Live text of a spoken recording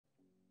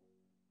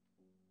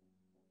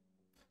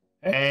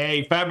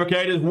Hey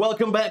fabricators,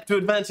 welcome back to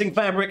Advancing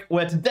Fabric,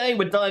 where today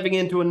we're diving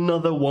into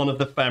another one of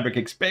the fabric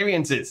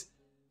experiences.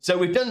 So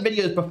we've done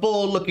videos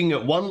before looking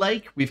at one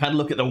lake, we've had a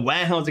look at the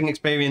warehousing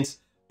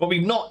experience, but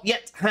we've not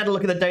yet had a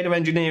look at the data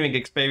engineering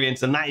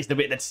experience, and that is the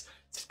bit that's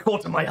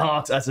caught in my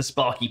heart as a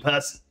Sparky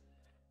person.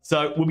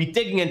 So we'll be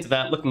digging into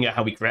that, looking at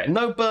how we create a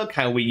notebook,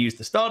 how we use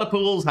the starter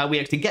pools, how we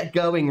actually get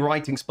going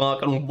writing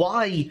Spark, and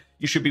why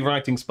you should be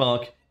writing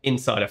Spark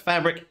inside of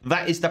Fabric.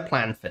 That is the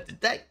plan for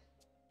today.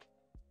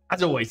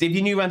 As always, if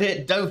you're new around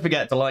here, don't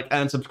forget to like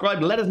and subscribe.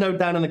 Let us know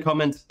down in the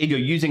comments if you're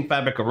using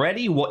Fabric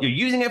already, what you're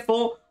using it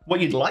for, what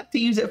you'd like to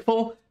use it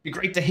for. It'd be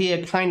great to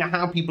hear kind of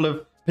how people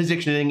are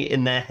positioning it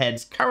in their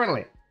heads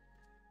currently.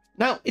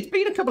 Now, it's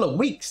been a couple of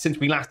weeks since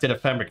we last did a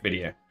Fabric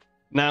video.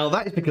 Now,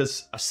 that is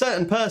because a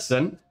certain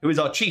person, who is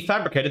our chief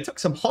fabricator, took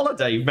some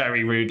holiday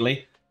very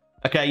rudely.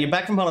 Okay, you're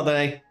back from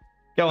holiday.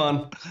 Go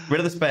on, rid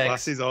of the specs.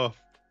 Glasses off.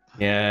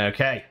 Yeah,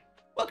 okay.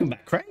 Welcome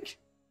back, Craig.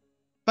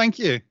 Thank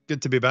you.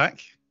 Good to be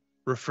back.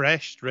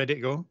 Refreshed, ready to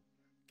go.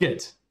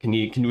 Good. Can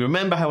you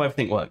remember how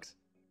everything works?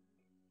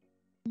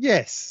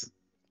 Yes.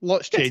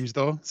 Lots changed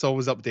though. It's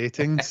always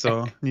updating,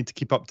 so need to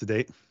keep up to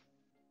date.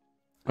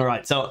 All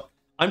right, so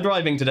I'm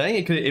driving today,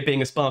 it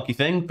being a Sparky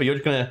thing, but you're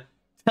just going to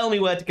tell me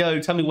where to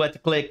go, tell me where to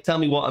click, tell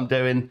me what I'm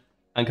doing,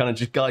 and kind of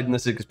just guiding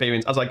this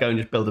experience as I go and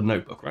just build a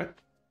notebook, right?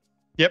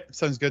 Yep,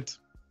 sounds good.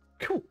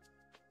 Cool.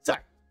 So,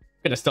 I'm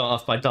going to start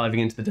off by diving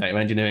into the data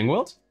engineering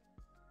world.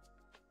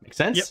 Makes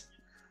sense?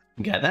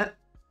 Yep. Get that?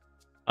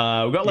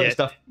 We've got a lot of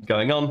stuff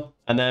going on,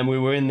 and then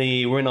we're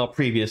in our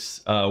previous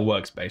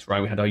workspace,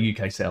 right? We had our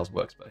UK sales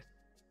workspace.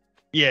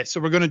 Yeah, so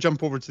we're going to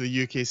jump over to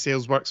the UK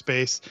sales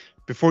workspace.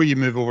 Before you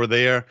move over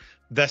there,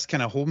 this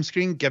kind of home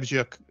screen gives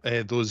you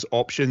those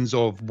options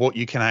of what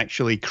you can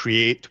actually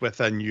create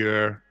within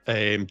your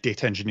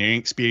data engineering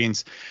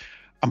experience.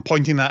 I'm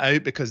pointing that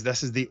out because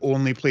this is the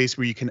only place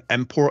where you can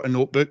import a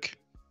notebook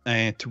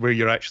to where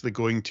you're actually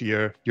going to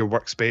your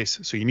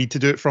workspace. So you need to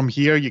do it from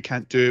here. You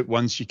can't do it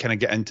once you kind of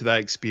get into that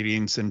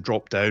experience and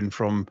drop down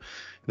from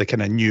the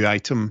kind of new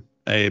item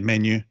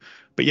menu.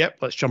 But yep,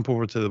 let's jump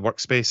over to the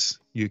workspace,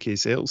 UK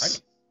sales.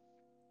 Right.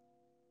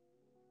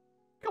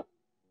 Cool.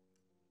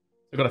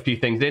 We've got a few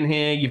things in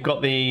here. You've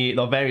got the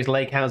various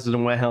lake houses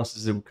and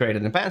warehouses that we created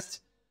in the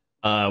past.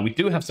 We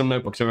do have some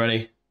notebooks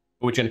already,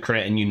 but we're going to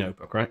create a new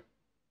notebook, right?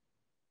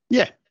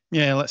 Yeah,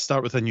 let's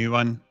start with a new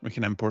one. We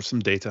can import some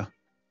data.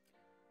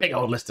 Big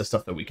old list of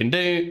stuff that we can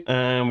do,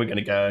 and we're going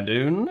to go and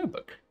do a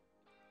notebook.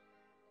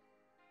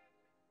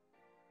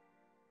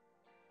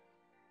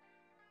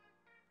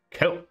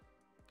 Cool.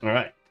 All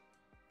right.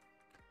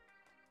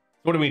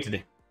 What do we need to do?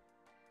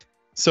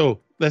 So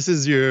this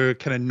is your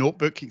kind of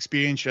notebook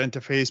experience, your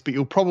interface, but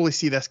you'll probably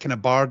see this kind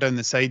of bar down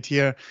the side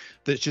here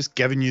that's just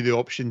giving you the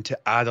option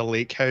to add a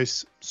lake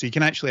house. So you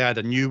can actually add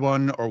a new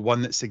one or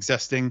one that's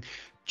existing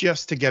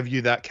just to give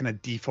you that kind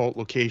of default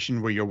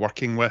location where you're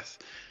working with.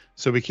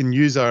 So we can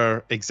use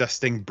our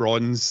existing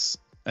bronze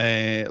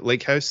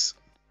lake house,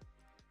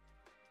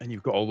 and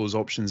you've got all those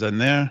options in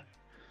there.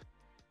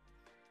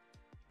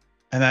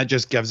 And that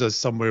just gives us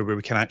somewhere where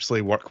we can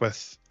actually work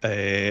with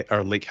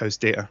our lake house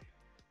data.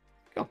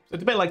 Cool. So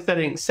it's a bit like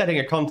setting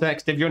a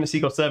context. If you're in a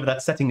SQL server,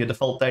 that's setting your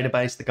default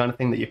database, the kind of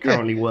thing that you're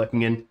currently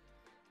working in.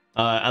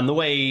 And the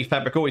way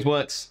Fabric always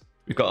works,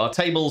 we've got our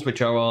tables,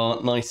 which are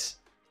our nice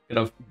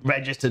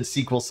registered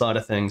SQL side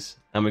of things,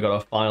 and we've got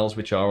our files,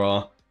 which are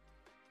our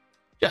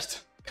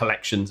just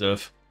collections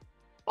of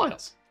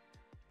files.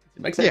 Does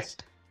it make sense?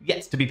 Yeah.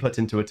 Yet to be put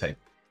into a table.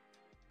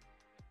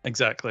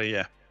 Exactly,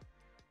 yeah.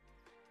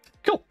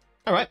 Cool.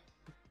 All right.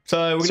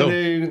 So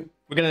we're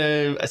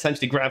gonna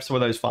essentially grab some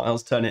of those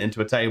files, turn it into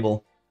a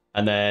table,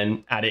 and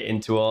then add it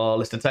into our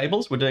list of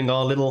tables. We're doing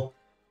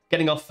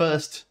getting our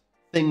first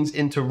things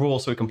into raw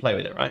so we can play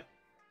with it, right?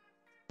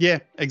 Yeah,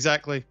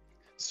 exactly.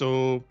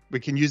 So we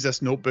can use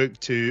this notebook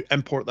to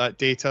import that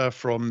data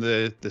from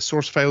the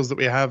source files that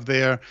we have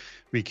there.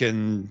 We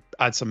can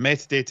add some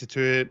metadata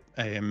to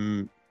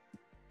it,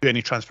 do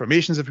any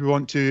transformations if we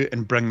want to,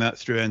 and bring that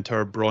through into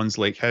our bronze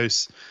lake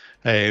house.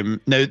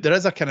 Now, there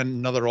is a kind of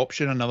another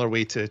option, another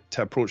way to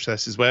approach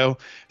this as well,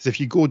 is if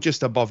you go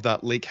just above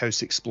that Lake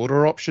House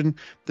Explorer option,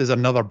 there's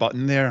another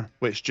button there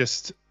which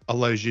just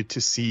allows you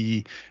to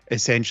see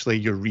essentially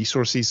your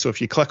resources. So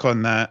if you click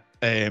on that,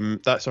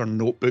 that's our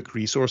notebook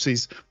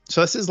resources. So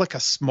this is like a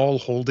small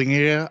holding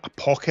area, a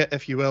pocket,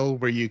 if you will,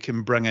 where you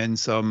can bring in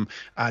some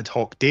ad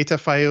hoc data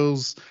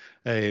files.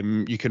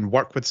 You can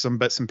work with some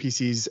bits and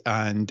pieces,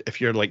 and if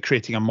you're like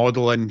creating a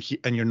model in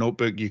your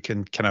notebook, you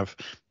can kind of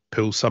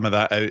pull some of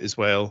that out as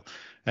well.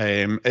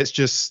 It's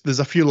just, there's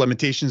a few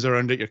limitations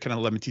around it. You're kind of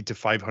limited to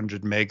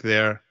 500 meg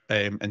there,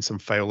 and some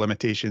file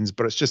limitations,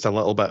 but it's just a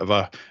little bit of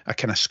a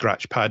kind of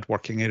scratch pad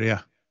working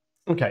area.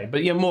 Okay,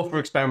 but yeah, more for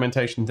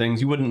experimentation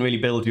things. You wouldn't really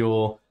build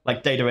your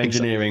like data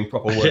engineering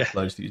proper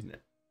workflows using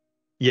it.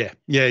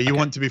 Yeah, you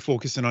want to be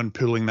focusing on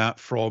pulling that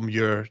from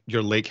your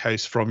lake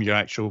house, from your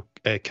actual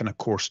kind of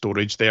core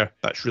storage there.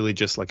 That's really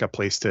just like a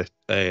place to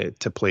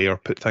play or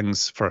put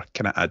things for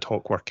kind of ad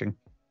hoc working.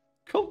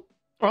 Cool.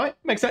 All right,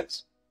 makes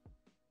sense.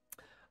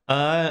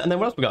 And then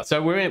what else we got?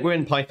 So we're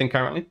in Python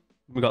currently.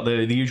 We've got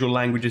the usual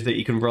languages that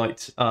you can write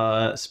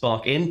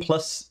Spark in,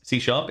 plus C#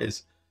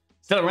 is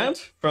still around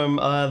from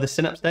the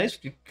Synapse days,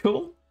 which is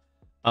cool.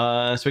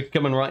 So we can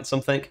come and write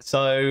something.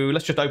 So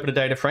let's just open a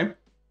data frame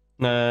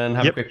and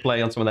have a quick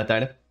play on some of that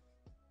data.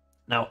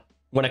 Now,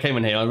 when I came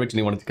in here, I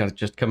originally wanted to kind of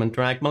just come and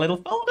drag my little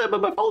folder,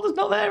 but my folder's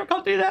not there. I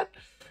can't do that.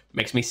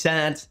 Makes me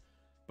sad.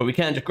 But we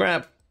can just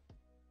grab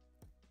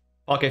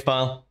parquet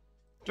file,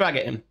 drag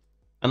it in,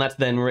 and that's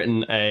then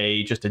written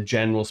just a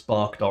general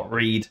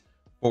spark.read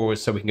for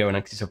us, so we can go and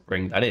actually sort of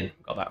bring that in.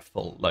 We've got that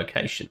full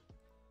location.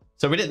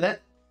 So we did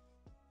that.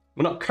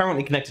 We're not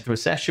currently connected to a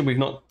session. We've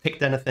not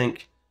picked anything.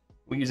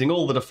 We're using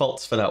all the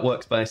defaults for that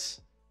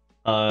workspace.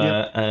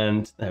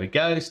 And there we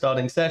go.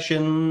 Starting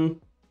session.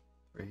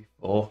 3,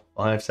 4,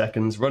 5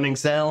 seconds. Running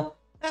cell.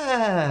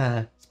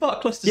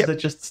 Spark clusters that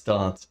just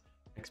start.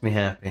 Makes me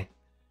happy.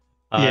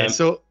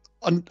 So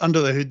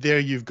under the hood there,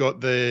 you've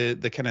got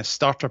the kind of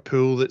starter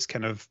pool that's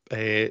kind of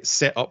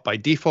set up by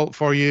default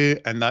for you,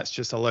 and that's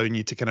just allowing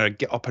you to kind of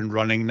get up and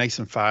running nice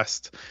and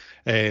fast.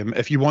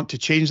 If you want to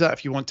change that,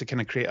 if you want to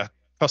kind of create a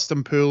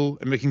custom pool,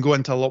 and we can go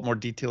into a lot more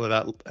detail of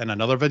that in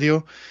another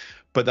video,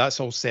 but that's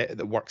all set at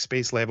the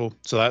workspace level.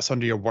 So that's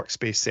under your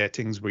workspace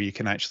settings, where you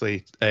can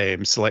actually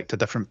select a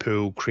different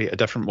pool, create a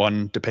different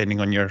one, depending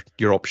on your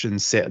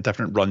options, set a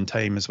different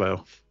runtime as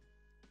well.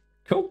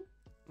 Cool.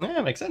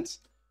 Yeah, makes sense.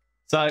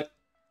 So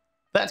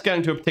that's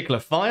going to a particular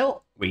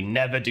file. We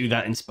never do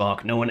that in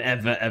Spark. No one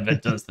ever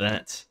does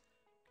that.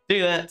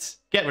 Do that,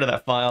 get rid of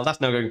that file.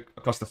 That's now going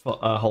across the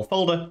whole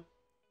folder.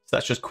 So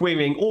that's just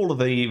querying all of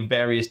the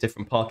various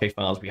different parquet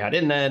files we had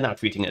in there, now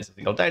treating it as a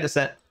single data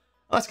set.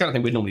 That's the kind of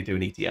thing we'd normally do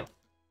in ETL.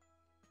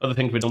 Other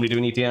things we'd normally do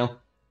in ETL.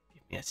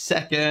 Give me a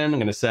second. I'm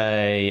going to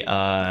say,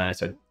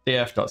 so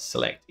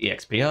df.select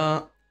expr.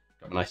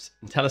 Got a nice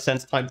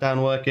IntelliSense type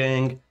down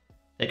working.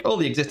 Take all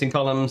the existing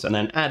columns and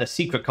then add a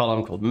secret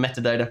column called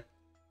metadata.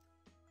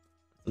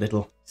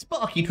 Little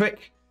Sparky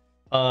trick,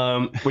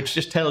 which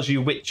just tells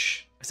you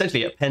which,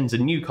 essentially it appends a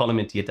new column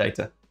into your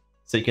data.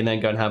 So you can then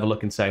go and have a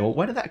look and say, well,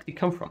 where did that actually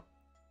come from?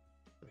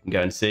 We can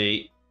go and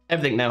see,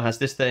 everything now has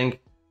this thing,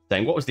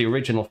 saying what was the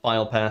original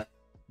file path,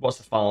 what's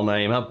the file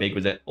name, how big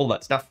was it, all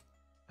that stuff,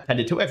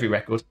 appended to every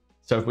record.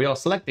 So if we are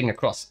selecting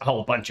across a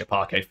whole bunch of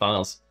parquet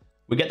files,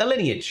 we get the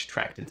lineage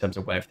tracked in terms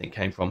of where everything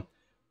came from,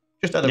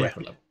 just at the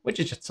record level, which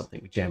is just something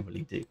we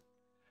generally do.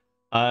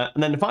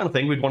 And then the final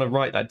thing, we'd want to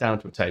write that down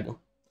to a table.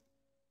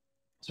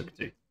 So we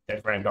can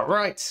do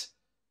dataFrame.write,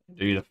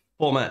 do the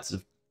formats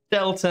of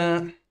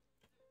delta,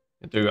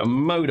 do a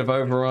mode of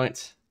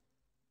overwrite,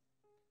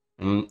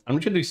 and I'm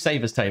just going to do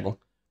save as table.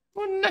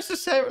 Wouldn't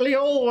necessarily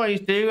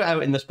always do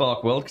out in the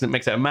Spark world because it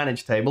makes it a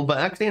managed table, but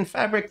actually in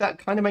Fabric that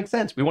kind of makes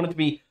sense. We want it to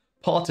be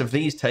part of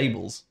these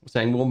tables. We're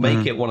saying we'll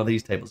make it one of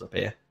these tables up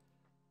here.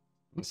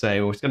 And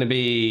so it's going to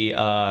be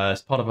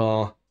as part of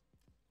our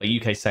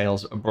UK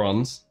sales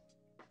bronze.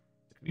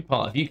 It could be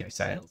part of UK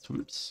sales.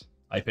 Oops.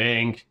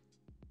 Typing.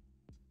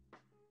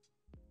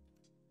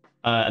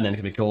 And then it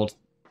can be called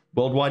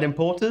Worldwide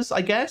Importers,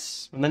 I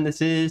guess. And then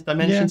this is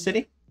Dimension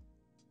City.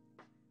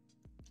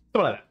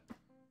 Something like that.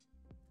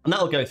 And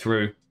that'll go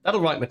through.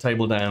 That'll write my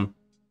table down.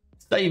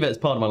 Save it as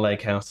part of my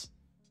Lakehouse.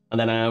 And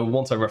then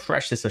once I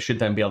refresh this, I should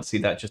then be able to see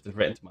that just as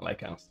written to my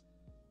Lakehouse.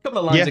 A couple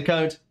of lines of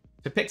code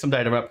to pick some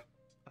data up,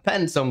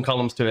 append some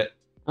columns to it,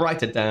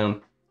 write it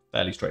down.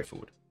 Fairly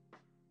straightforward.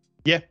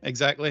 Yeah,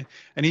 exactly.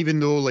 And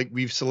even though like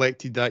we've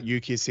selected that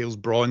UK sales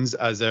bronze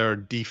as our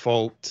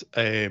default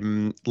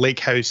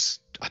Lakehouse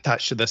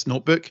attached to this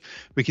notebook,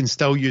 we can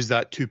still use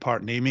that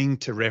two-part naming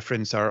to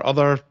reference our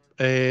other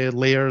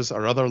layers,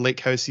 our other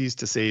Lakehouses,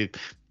 to say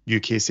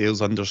UK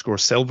sales _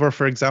 silver,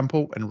 for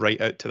example, and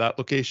write out to that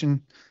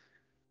location.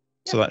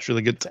 So that's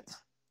really good.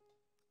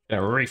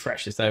 Gonna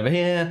refresh this over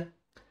here.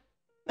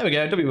 There we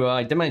go,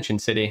 WI Dimension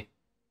City.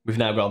 We've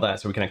now got that,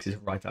 so we can actually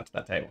write out to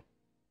that table.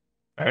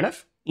 Fair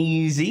enough.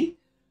 Easy.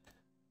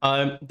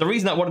 The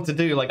reason I wanted to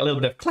do like a little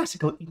bit of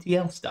classical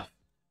ETL stuff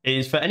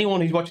is for anyone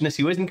who's watching this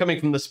who isn't coming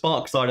from the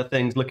Spark side of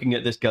things, looking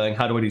at this going,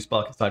 how do I do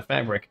Spark inside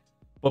Fabric?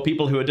 But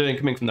people who are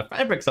coming from the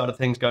Fabric side of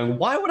things going,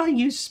 why would I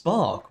use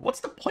Spark?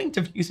 What's the point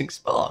of using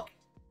Spark?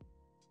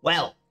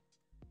 Well,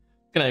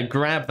 I'm going to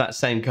grab that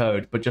same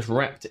code, but just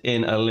wrapped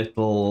in a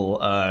little,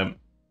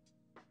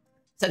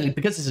 essentially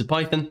because this is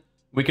Python,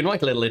 we can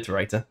write a little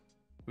iterator.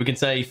 We can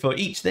say for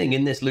each thing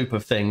in this loop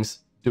of things,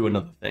 do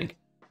another thing.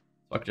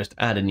 So I could just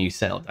add a new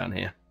cell down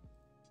here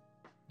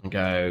and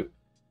go.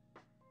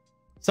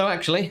 So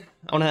actually,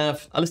 I want to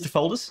have a list of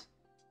folders.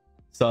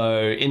 So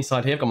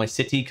inside here, I've got my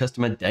city,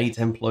 customer, date,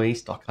 employee,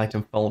 stock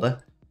item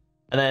folder.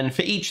 And then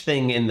for each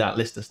thing in that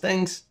list of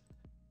things,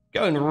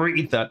 go and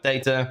read that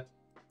data,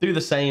 do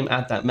the same,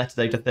 add that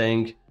metadata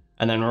thing,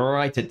 and then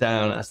write it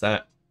down as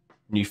that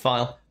new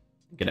file.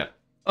 I'm going to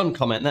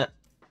uncomment that.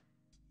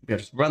 I'll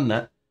just run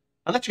that.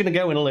 I'm actually going to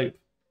go in a loop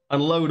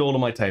and load all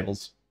of my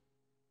tables.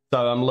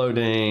 So I'm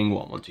loading,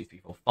 1, 2,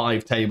 3, 4,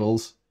 5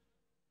 tables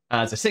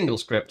as a single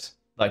script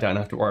that I don't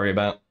have to worry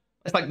about.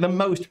 It's like the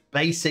most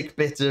basic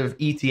bit of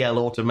ETL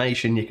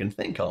automation you can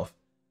think of.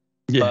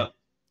 Yeah. But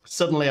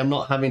suddenly I'm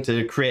not having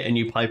to create a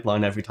new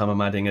pipeline every time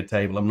I'm adding a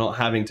table. I'm not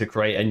having to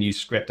create a new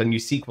script, a new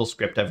SQL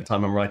script every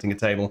time I'm writing a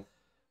table.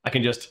 I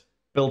can just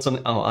build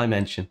something. Oh, I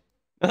mention.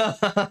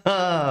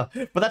 But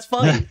that's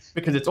fine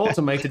because it's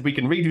automated. We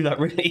can redo that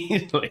really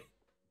easily.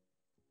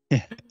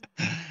 Yeah.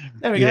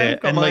 There we go.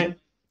 Got my...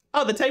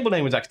 Oh, the table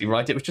name was actually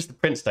right. It was just the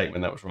print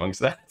statement that was wrong.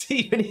 So that's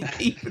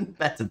even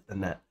better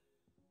than that.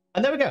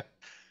 And there we go.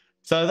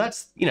 So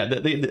that's, you know,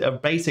 a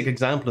basic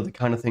example of the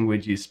kind of thing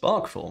we'd use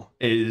Spark for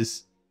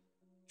is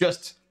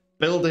just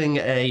building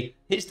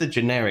here's the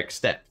generic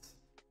steps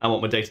I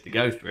want my data to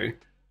go through,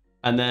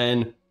 and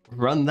then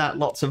run that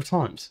lots of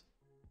times.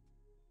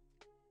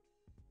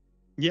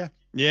 Yeah.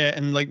 Yeah,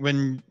 and like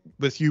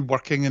with you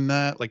working in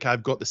that, like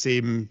I've got the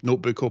same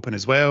notebook open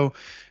as well.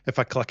 If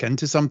I click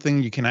into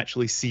something, you can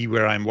actually see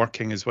where I'm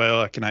working as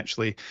well. I can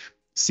actually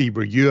see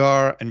where you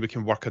are, and we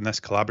can work on this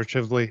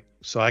collaboratively.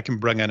 So I can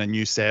bring in a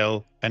new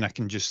cell, and I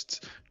can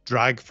just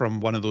drag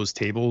from one of those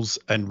tables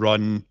and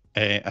run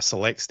a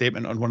select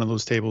statement on one of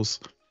those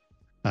tables.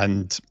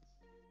 And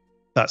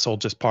that's all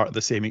just part of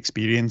the same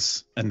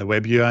experience in the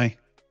web UI.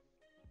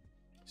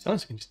 So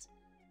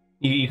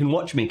you can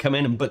watch me come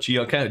in and butcher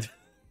your code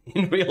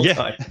in real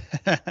time.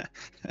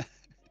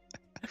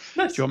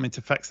 Nice. Do you want me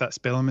to fix that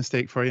spelling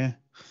mistake for you?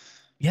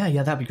 Yeah,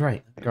 that'd be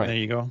great. Great. There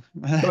you go.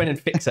 Go in and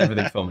fix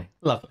everything for me.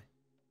 Lovely.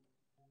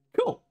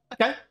 Cool.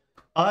 Okay.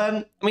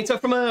 I mean, so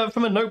from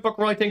a notebook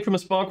writing, from a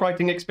Spark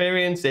writing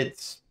experience,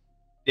 it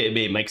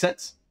makes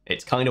sense.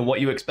 It's kind of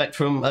what you expect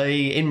from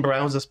a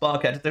in-browser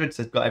Spark editor. It's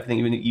got everything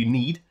you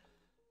need.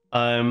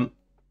 So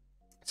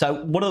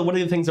what are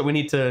the things that we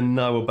need to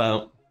know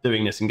about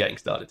doing this and getting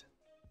started?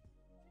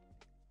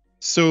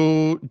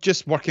 So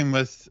just working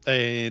with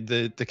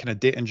the kind of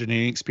data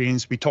engineering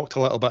experience, we talked a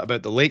little bit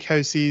about the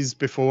Lakehouses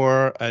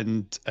before,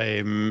 and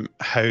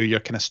how you're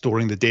kind of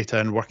storing the data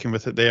and working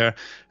with it there.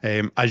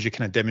 As you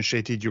kind of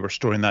demonstrated, you were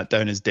storing that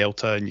down as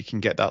delta, and you can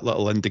get that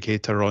little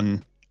indicator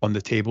on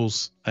the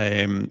tables,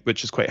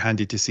 which is quite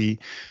handy to see.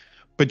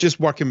 But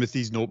just working with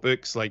these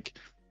notebooks, like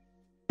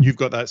you've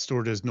got that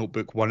stored as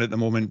notebook 1 at the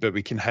moment, but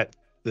we can hit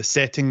the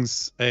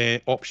settings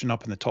option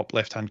up in the top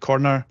left-hand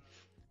corner,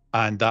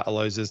 and that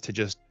allows us to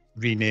just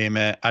rename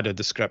it, add a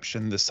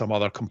description. There's some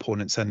other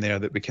components in there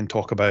that we can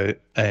talk about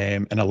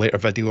in a later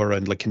video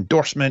around like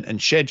endorsement and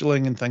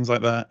scheduling and things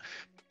like that.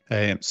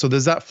 So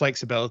there's that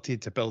flexibility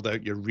to build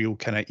out your real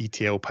kind of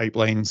ETL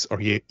pipelines or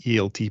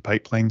ELT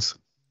pipelines.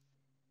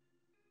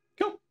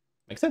 Cool.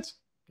 Makes sense.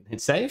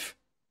 Hit save.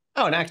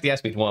 Oh, and actually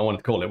asked me what I wanted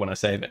to call it when I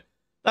save it.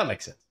 That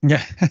makes sense.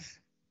 Yeah.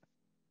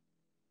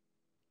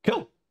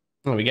 Cool.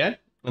 There we go.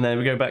 And then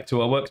we go back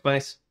to our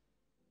workspace.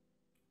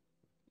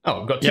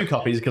 Oh, I've got two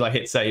copies because I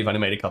hit save and I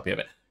made a copy of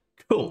it.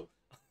 Cool.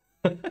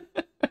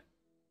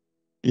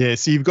 Yeah,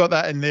 so you've got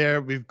that in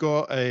there. We've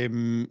got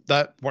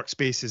that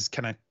workspace is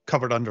kind of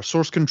covered under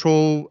source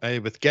control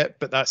with Git,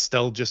 but that's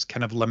still just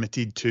kind of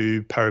limited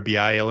to Power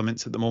BI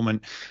elements at the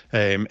moment.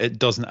 It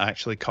doesn't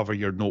actually cover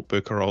your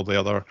notebook or all the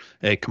other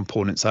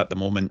components at the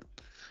moment.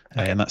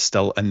 And that's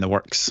still in the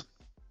works.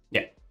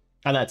 Yeah,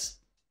 and that's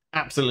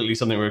absolutely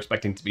something we're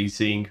expecting to be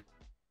seeing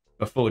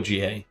before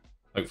GA,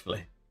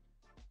 hopefully.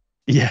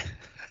 Yeah.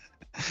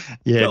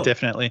 Yeah, cool.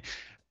 Definitely.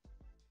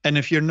 And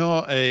if you're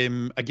not,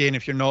 again,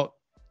 if you're not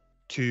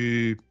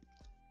too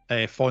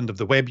fond of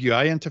the web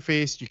UI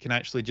interface, you can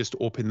actually just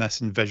open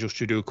this in Visual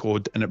Studio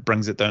Code and it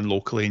brings it down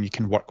locally and you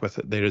can work with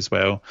it there as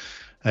well.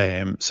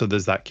 So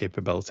there's that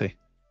capability.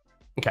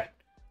 Okay.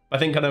 I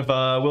think kind of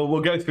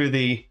we'll go through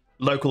the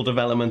local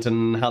development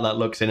and how that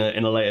looks in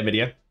a later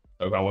video.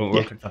 So I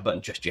won't click that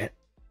button just yet.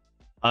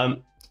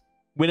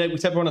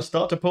 With everyone a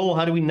starter pool,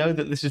 how do we know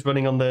that this is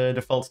running on the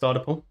default starter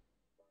pool?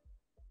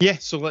 Yeah,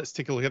 so let's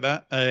take a look at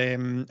that.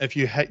 If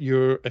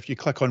you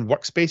click on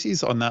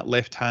workspaces on that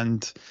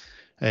left-hand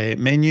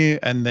menu,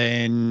 and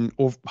then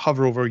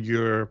hover over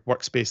your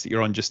workspace that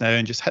you're on just now,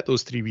 and just hit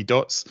those 3 wee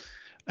dots,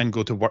 and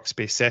go to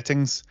workspace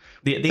settings.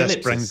 The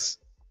ellipses.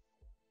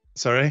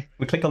 Sorry.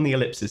 We click on the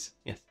ellipses.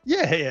 Yes.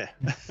 Yeah.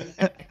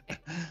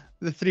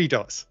 The 3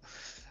 dots.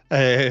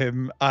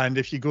 And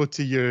if you go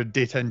to your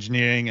data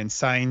engineering and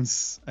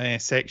science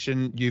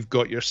section, you've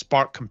got your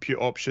Spark Compute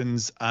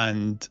options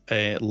and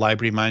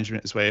library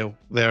management as well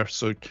there.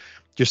 So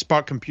your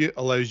Spark Compute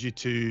allows you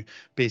to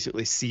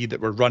basically see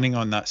that we're running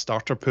on that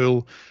starter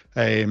pool.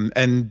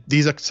 And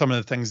these are some of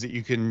the things that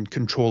you can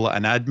control at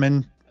an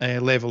admin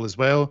level as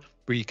well,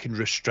 where you can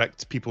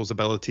restrict people's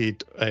ability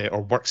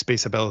or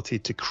workspace ability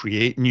to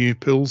create new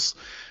pools.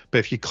 But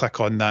if you click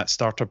on that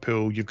starter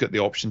pool, you've got the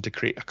option to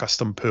create a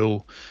custom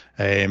pool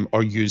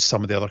or use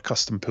some of the other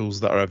custom pools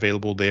that are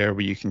available there,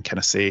 where you can kind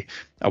of say,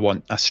 I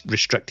want a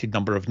restricted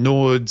number of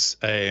nodes,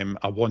 I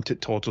want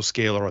it to auto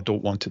scale or I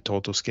don't want it to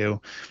auto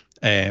scale,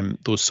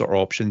 those sort of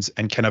options,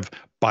 and kind of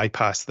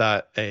bypass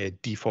that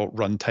default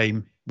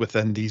runtime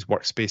within these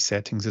workspace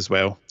settings as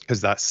well,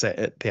 because that's set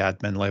at the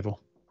admin level.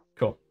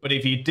 Cool. But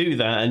if you do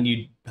that and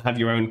you have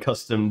your own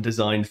custom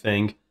design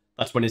thing,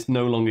 that's when it's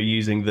no longer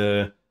using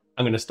the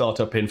I'm going to start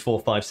up in 4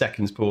 or 5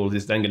 seconds pool,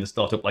 is then going to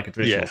start up like a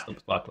traditional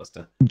Spark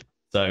cluster.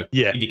 So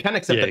if you can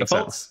accept the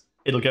defaults,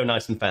 it'll go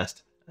nice and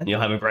fast, and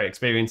you'll have a great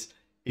experience.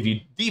 If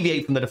you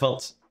deviate from the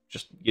defaults,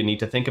 just you need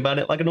to think about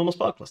it like a normal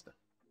Spark cluster.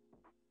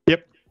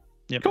 Yep,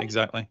 cool.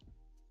 Exactly.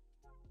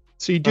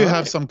 So you do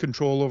have some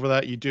control over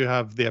that. You do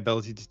have the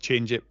ability to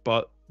change it,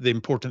 but the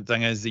important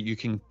thing is that you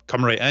can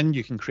come right in,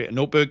 you can create a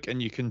notebook,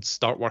 and you can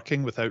start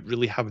working without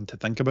really having to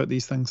think about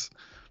these things.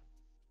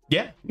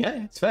 Yeah,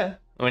 it's fair.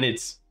 I mean,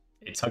 it's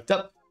hooked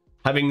up.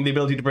 Having the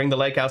ability to bring the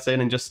Lakehouse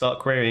in and just start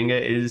querying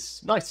it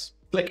is nice.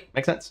 Click,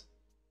 makes sense.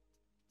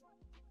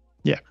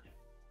 Yeah.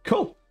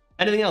 Cool.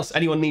 Anything else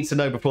anyone needs to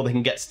know before they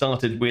can get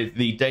started with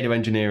the data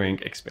engineering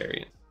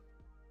experience?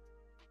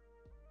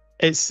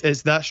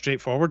 It's that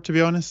straightforward, to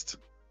be honest.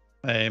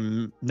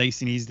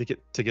 Nice and easy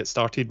to get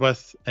started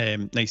with.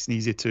 Nice and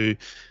easy to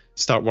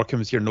start working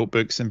with your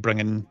notebooks and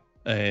bringing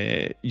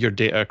your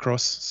data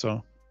across.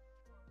 So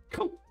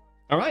cool.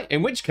 All right.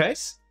 In which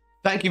case,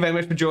 thank you very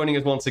much for joining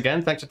us once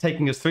again. Thanks for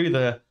taking us through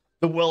the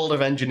world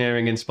of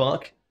engineering in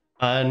Spark.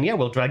 And yeah,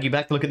 we'll drag you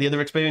back to look at the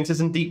other experiences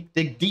and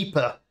dig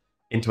deeper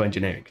into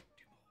engineering.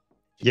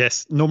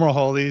 Yes, no more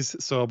holidays,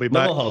 so I'll be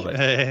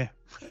back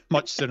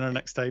much sooner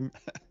next time.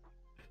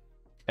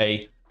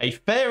 A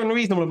fair and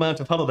reasonable amount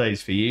of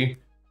holidays for you.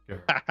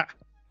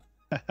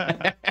 All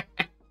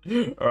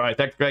right,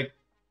 thanks, Greg.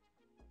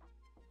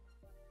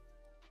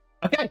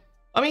 Okay,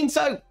 I mean,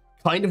 so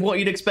kind of what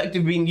you'd expect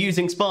of being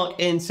using Spark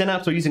in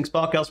Synapse or using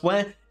Spark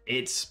elsewhere.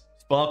 It's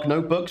Spark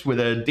notebooks with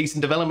a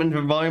decent development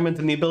environment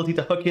and the ability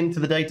to hook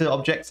into the data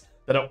objects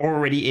that are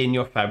already in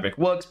your Fabric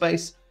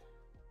workspace.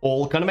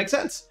 All kind of makes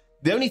sense.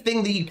 The only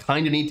thing that you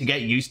kind of need to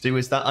get used to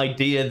is that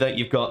idea that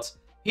you've got,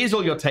 here's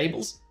all your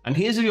tables, and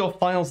here's all your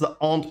files that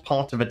aren't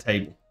part of a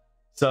table.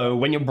 So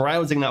when you're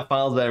browsing that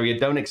files area,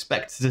 don't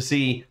expect to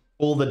see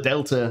all the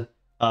delta,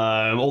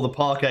 all the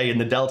parquet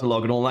and the delta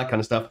log and all that kind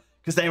of stuff,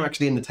 because they're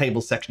actually in the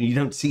tables section. You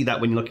don't see that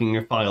when you're looking at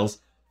your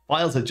files.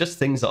 Files are just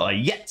things that are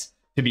yet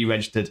to be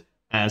registered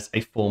as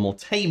a formal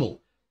table.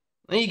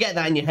 And you get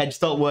that in your head,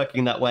 start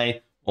working that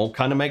way, all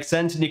kind of makes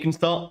sense, and you can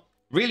start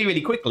really,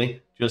 really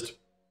quickly. Just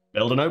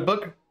build a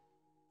notebook,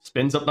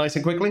 spins up nice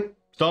and quickly,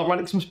 start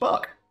running some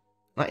Spark.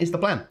 That is the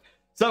plan.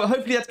 So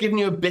hopefully that's given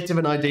you a bit of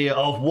an idea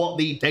of what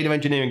the data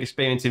engineering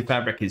experience in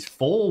Fabric is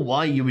for,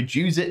 why you would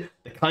use it,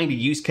 the kind of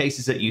use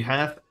cases that you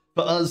have.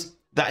 For us,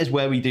 that is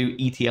where we do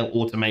ETL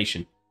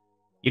automation.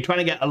 You're trying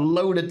to get a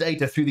load of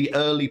data through the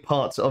early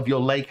parts of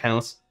your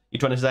Lakehouse. You're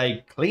trying to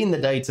say, clean the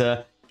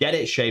data, get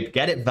it shaped,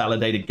 get it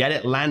validated, get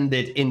it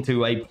landed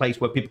into a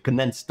place where people can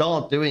then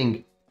start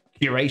doing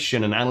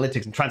curation and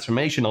analytics and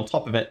transformation on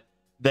top of it.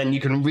 Then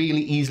you can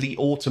really easily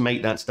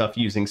automate that stuff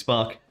using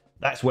Spark.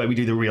 That's where we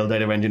do the real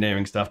data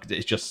engineering stuff, because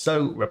it's just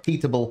so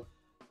repeatable.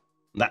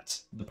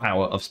 That's the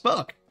power of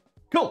Spark.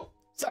 Cool.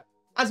 So,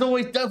 as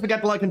always, don't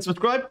forget to like and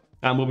subscribe,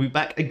 and we'll be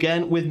back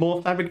again with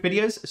more Fabric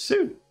videos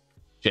soon.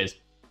 Cheers.